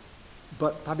happened.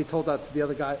 But probably told that to the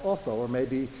other guy also, or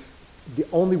maybe the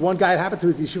only one guy it happened to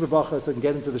is the yeshiva bacha, so he can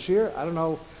get into the shir. I don't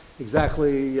know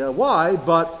exactly why,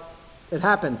 but it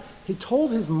happened. He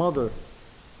told his mother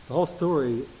the whole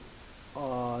story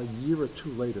a year or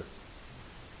two later.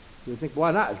 You think,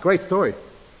 why not? It's a great story.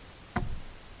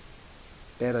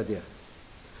 Bad idea.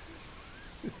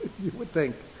 You would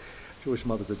think, Jewish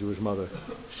mother's a Jewish mother.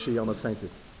 She almost fainted.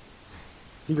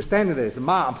 He was standing there. He said,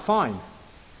 "Ma, I'm fine.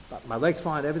 My leg's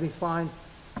fine. Everything's fine."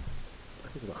 I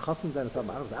think it was a chassan then or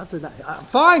something. I'm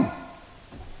fine.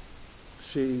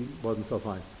 She wasn't so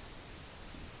fine.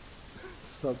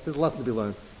 So there's a lesson to be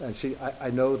learned. And I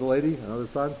know the lady, I know the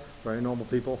son, very normal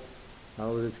people, not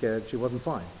a little scared. She wasn't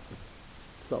fine.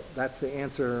 So that's the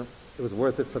answer. It was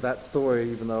worth it for that story,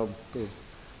 even though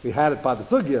we had it by the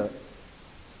sugya.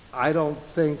 I don't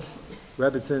think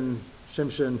Rebbitzin,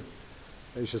 Shimshon,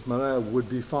 Eishas Mareh would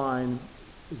be fine.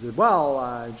 He said, "Well,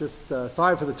 I just,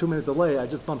 sorry for the 2-minute delay. I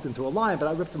just bumped into a lion, but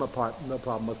I ripped him apart. No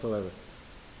problem whatsoever."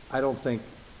 I don't think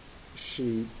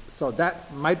so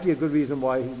that might be a good reason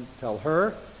why he didn't tell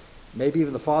her. Maybe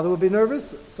even the father would be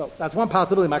nervous. So that's one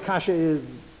possibility. My kasha is,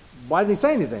 why didn't he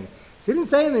say anything? So he didn't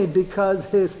say anything because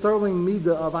his sterling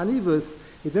midah of anivus,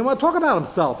 he didn't want to talk about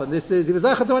himself. And he was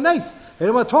echet to a nace. He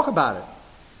didn't want to talk about it.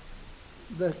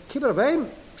 The kibbutz of aim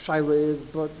shaila is,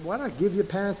 but why not give your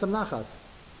parents some nachas?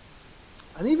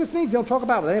 Anivus means you don't talk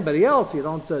about it with anybody else. You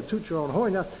don't toot your own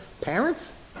horn.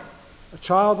 Parents? A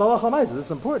child, this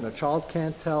is important. A child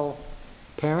can't tell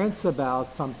parents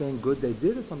about something good they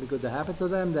did or something good that happened to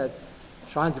them that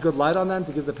shines a good light on them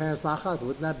to give the parents nachas.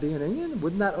 Wouldn't that be an Indian?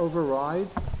 Wouldn't that override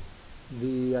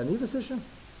the Nivus issue?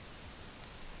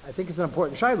 I think it's an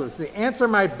important shaila. The answer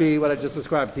might be what I just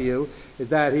described to you, is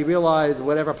that he realized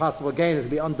whatever possible gain is going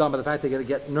to be undone by the fact they're going to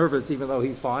get nervous even though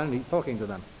he's fine and he's talking to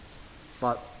them.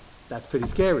 But that's pretty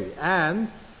scary. And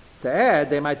to add,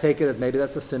 they might take it as maybe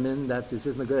that's a siman that this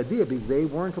isn't a good idea because they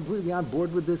weren't completely on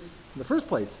board with this in the first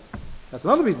place. That's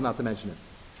another reason not to mention it.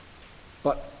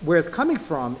 But where it's coming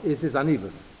from is his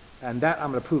anivus. And that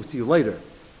I'm going to prove to you later.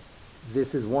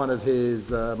 This is one of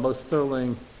his most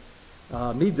sterling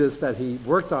midas that he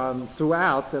worked on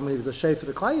throughout. And when he was a shepherd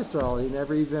of Klal Yisrael, he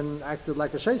never even acted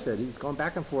like a shepherd. He's going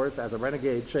back and forth as a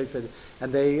renegade shepherd.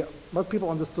 And most people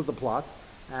understood the plot.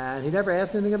 And he never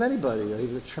asked anything of anybody. He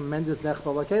was a tremendous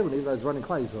nechbal like when he was running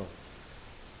Klal Yisrael.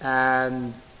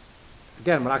 And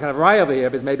again, we're not going to have a raya over here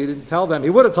because maybe he didn't tell them. He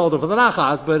would have told them for the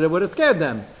nachas, but it would have scared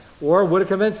them. Or would have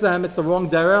convinced them it's the wrong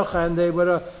derech, and they would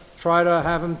have tried to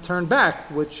have him turn back,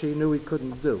 which he knew he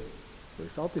couldn't do. He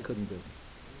felt he couldn't do.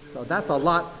 So that's a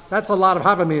lot of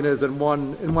havaminas in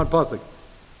one pasuk.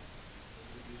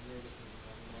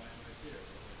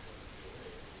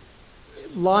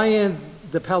 Lions,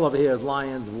 the pell over here is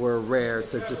lions were rare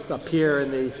to just appear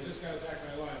in the. I just got attacked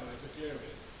by a lion and I took care of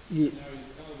it. Now he's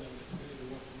telling them that they need to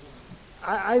watch the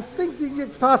lion. I think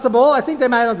it's possible. I think they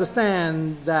might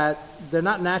understand that they're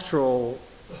not natural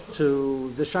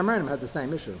to the Shamarim had the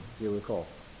same issue, if you recall.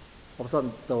 All of a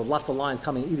sudden, there were lots of lions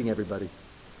coming eating everybody.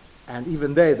 And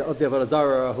even they, the Avodah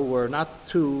Zarah, who were not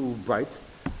too bright,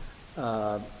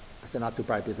 I say not too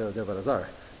bright because they're Avodah Zarah.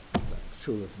 It's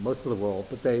true of most of the world,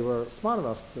 but they were smart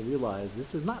enough to realize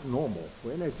this is not normal.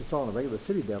 We're in Eretz Yisrael in a regular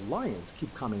city, their lions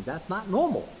keep coming. That's not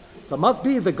normal. So it must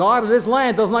be the God of this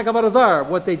land doesn't like Avodah Zarah.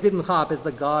 What they didn't chop is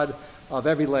the God of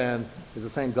every land is the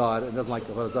same God and doesn't like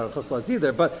Avodah Zarah chuslas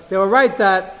either. But they were right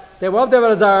that they were of the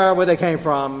Avodah Zarah where they came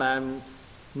from, and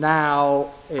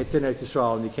now it's in Eretz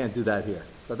Yisrael and you can't do that here.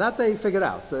 So that they figured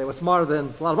out. So they were smarter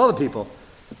than a lot of other people.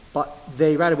 But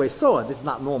they right away saw it. This is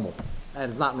not normal. And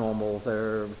it's not normal.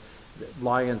 They're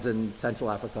lions in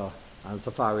Central Africa on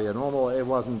safari are normal. It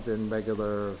wasn't in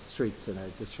regular streets in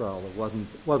Eretz Yisrael. It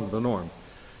wasn't the norm.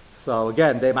 So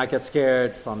again, they might get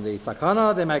scared from the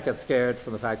sakana. They might get scared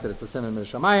from the fact that it's a siman min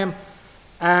shamayim.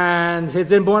 And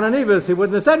his inborn anivus, he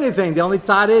wouldn't have said anything. The only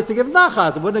tzad is to give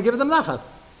nachas. He wouldn't have given them nachas.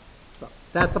 So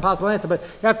that's the possible answer. But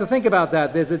you have to think about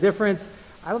that. There's a difference.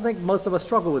 I don't think most of us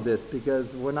struggle with this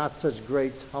because we're not such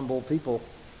great, humble people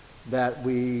that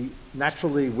we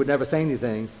naturally would never say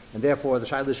anything, and therefore the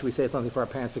shayla should we say something for our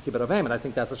parents for kibbut avim, and I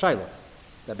think that's a shayla.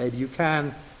 That maybe you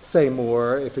can say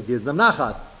more if it gives them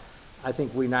nachas. I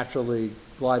think we naturally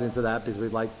glide into that because we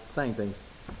like saying things.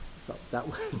 So that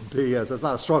would be, so it's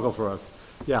not a struggle for us.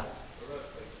 Yeah.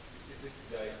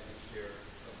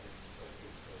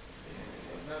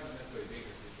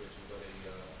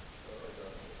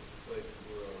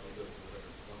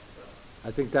 I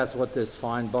think that's what this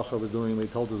fine bacher was doing when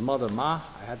he told his mother, Ma,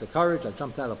 I had the courage, I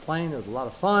jumped out of a plane, it was a lot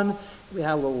of fun. We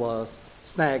had a little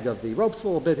snag of the ropes a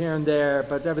little bit here and there,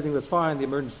 but everything was fine, the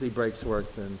emergency brakes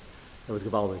worked, and it was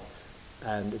gewaldig.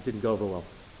 And it didn't go over well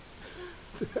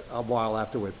a while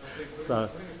afterwards. So,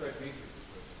 putting aside dangerous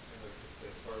situations,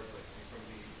 as far as from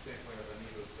the standpoint of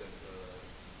anivos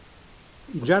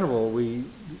and in general,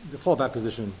 the fallback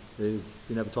position is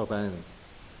you never talk about anything.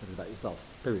 It's about yourself,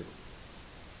 period.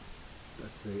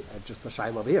 That's just the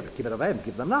shayla over here. Keep it away,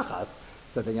 give them nachas.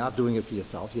 So then you're not doing it for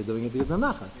yourself, you're doing it to give them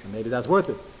nachas. And maybe that's worth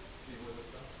it.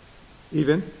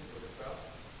 Even?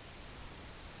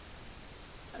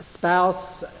 A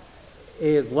spouse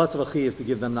is less of a chiyuv to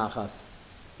give them nachas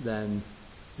than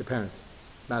your parents.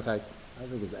 Matter of fact, I don't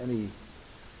think there's any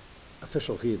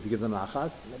official chiyuv to give them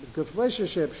nachas. Maybe it's a good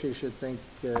relationship, she should think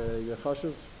you're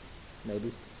choshev.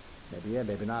 Maybe yeah,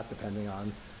 maybe not, depending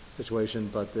on situation,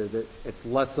 but it's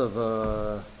less of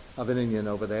an Indian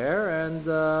over there,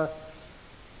 and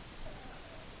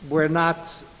we're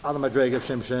not on the madrega of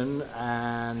Shimshon,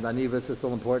 and Anivus is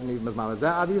still important, even Mizman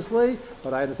Hazeh, obviously,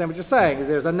 but I understand what you're saying.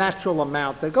 There's a natural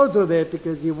amount that goes with it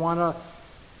because you want to,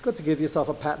 it's good to give yourself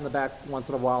a pat in the back once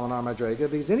in a while in our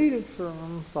madrega because you need it for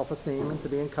self-esteem and to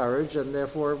be encouraged, and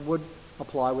therefore it would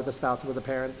apply with a spouse and with a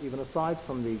parent, even aside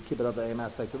from the kibbut of the aim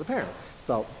aspect of the parent.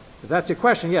 So, if that's your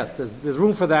question, yes, there's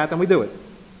room for that, and we do it.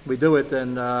 We do it,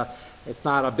 and it's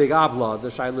not a big avla. The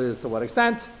shayla is to what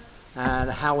extent,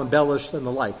 and how embellished and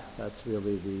the like. That's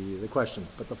really the question.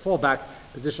 But the fallback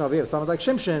position over here, someone like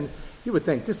Shimshon, you would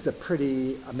think this is a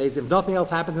pretty amazing. If nothing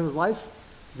else happens in his life,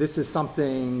 this is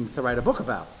something to write a book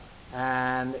about.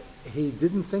 And he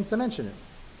didn't think to mention it.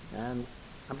 And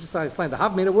I'm just trying to explain. The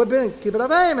Havmina would be keep it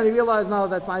avim, and he realized, no,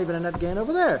 that's not even a net gain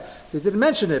over there. So he didn't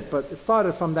mention it, but it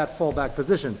started from that fallback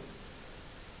position.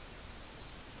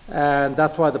 And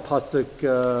that's why the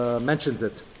pasuk mentions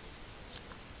it.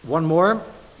 One more.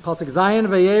 Pasuk Zayin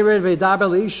v'yered v'daber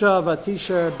l'isha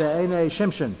v'tisher be'enei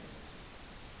Shimshon.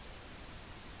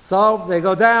 So they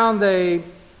go down, they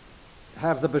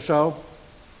have the basho.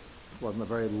 It wasn't a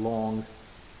very long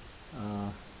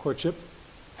courtship.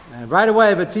 And right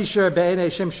away, v'tisher be'enei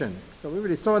Shimshon. So we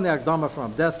already saw in the Akdama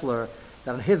from Dessler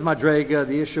that on his madrega,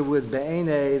 the issue was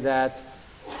be'enei, that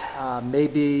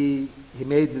maybe he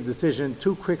made the decision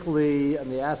too quickly in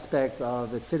the aspect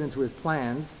of it fit into his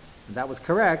plans, and that was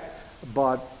correct,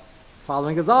 but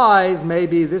following his eyes,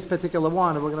 maybe this particular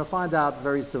one, and we're going to find out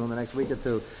very soon, the next week or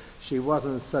two, she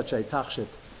wasn't such a tachshit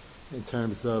in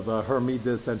terms of her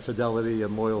midas and fidelity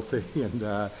and loyalty,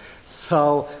 and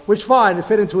so, which fine, it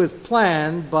fit into his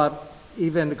plan, but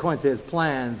even according to his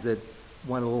plans, it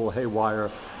went a little haywire.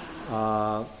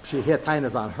 She had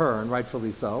tainas on her, and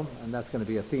rightfully so, and that's going to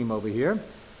be a theme over here.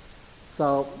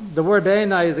 So the word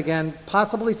be'enai is again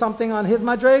possibly something on his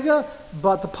madrega,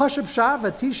 but the pashup shah,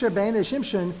 v'tisher be'enai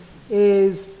Shimshon,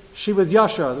 is she was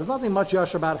yasha. There's nothing much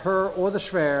yasha about her or the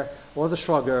shver or the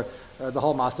shruger, the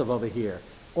whole matzav over here.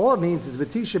 All it means is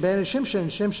v'tisher be'enai Shimshon.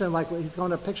 Shimshon, like he's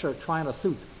going to picture trying a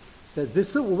suit. Says this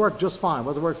suit will work just fine.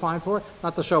 What does it work fine for?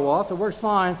 Not to show off. It works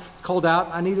fine. It's cold out.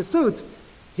 I need a suit.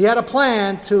 He had a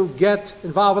plan to get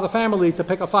involved with a family to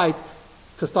pick a fight,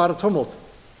 to start a tumult.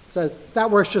 Says that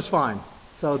works just fine.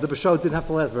 So the b'shot didn't have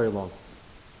to last very long.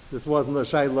 This wasn't a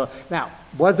shayla. Now,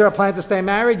 was there a plan to stay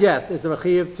married? Yes. Is there a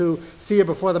chiyuv to see her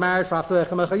before the marriage for after the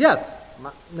echamecha? Yes. I'm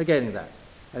not negating that.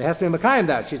 And it has to be mekayim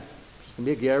that. She's going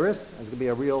to be a geris, and it's going to be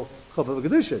a real chuppah of a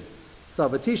kedushin. So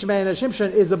v'tisha be'enai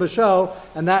Shimshon is a b'shot,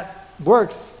 and that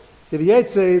works to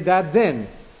v'yetzi that din.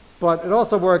 But it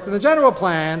also worked in the general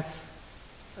plan.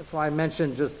 That's why I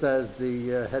mentioned, just as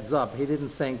the heads up, he didn't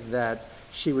think that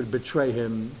she would betray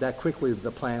him that quickly. The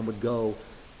plan would go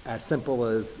as simple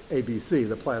as ABC.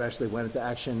 The plan actually went into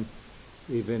action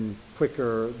even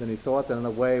quicker than he thought, and in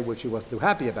a way which he wasn't too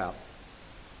happy about.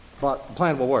 But the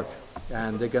plan will work,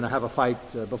 and they're going to have a fight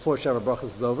before Sheva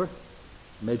Brachos is over,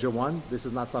 major one. This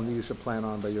is not something you should plan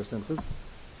on by your simchas.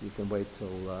 You can wait till...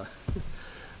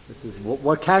 this is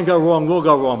what can go wrong will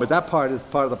go wrong, but that part is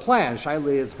part of the plan.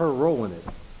 Shaili is her role in it.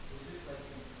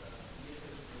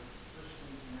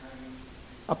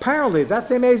 Apparently, that's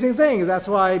the amazing thing. That's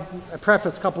why I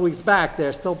prefaced a couple weeks back,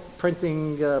 they're still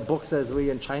printing books as we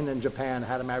in China and Japan,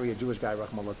 how to marry a Jewish guy,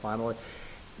 Rahmallah, finally.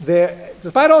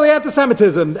 Despite all the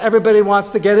anti-Semitism, everybody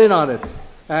wants to get in on it.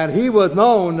 And he was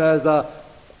known as a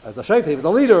shayfet. He was a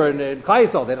leader in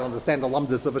Kaisel. They don't understand the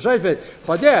lumdus of a shayfet.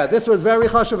 But yeah, this was very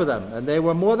chashuv for them. And they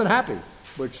were more than happy,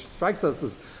 which strikes us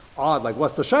as odd, like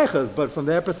what's the shaykhas? But from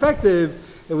their perspective,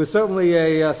 it was certainly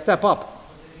a step up.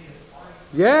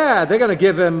 Yeah, they're going to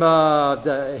give him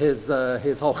his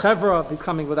whole chevra. He's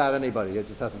coming without anybody. He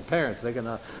just has his parents. They're going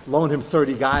to loan him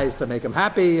 30 guys to make him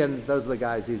happy, and those are the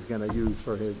guys he's going to use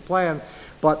for his plan.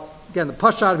 But again, the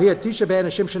pashad here, Tisha be'enai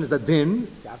Shimshon is a din.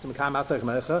 You have to mekayim out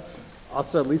techmecha.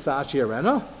 Also, Lisa Achi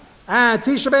Arena. And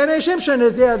Tisha be'enai Shimshon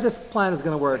is, this plan is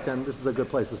going to work, and this is a good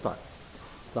place to start.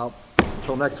 So,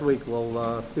 until next week,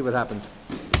 we'll see what happens.